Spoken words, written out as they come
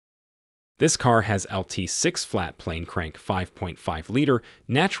This car has LT6 flat plane crank 5.5-liter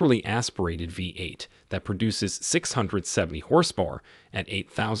naturally aspirated V8 that produces 670 horsepower at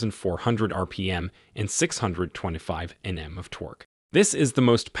 8,400 RPM and 625 Nm of torque. This is the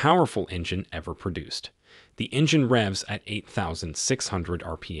most powerful engine ever produced. The engine revs at 8,600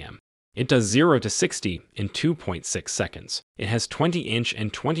 RPM. It does 0 to 60 in 2.6 seconds. It has 20-inch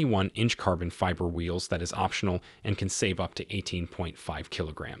and 21-inch carbon fiber wheels that is optional and can save up to 18.5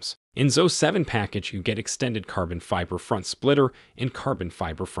 kilograms. In Z07 package, you get extended carbon fiber front splitter and carbon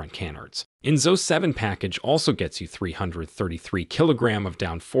fiber front canards. In Z07 package also gets you 333 kg of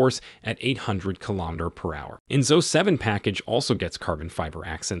downforce at 800 km/h. In Z07 package also gets carbon fiber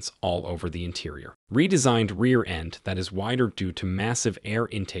accents all over the interior. Redesigned rear end that is wider due to massive air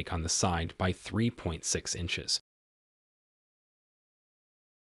intake on the side by 3.6 inches.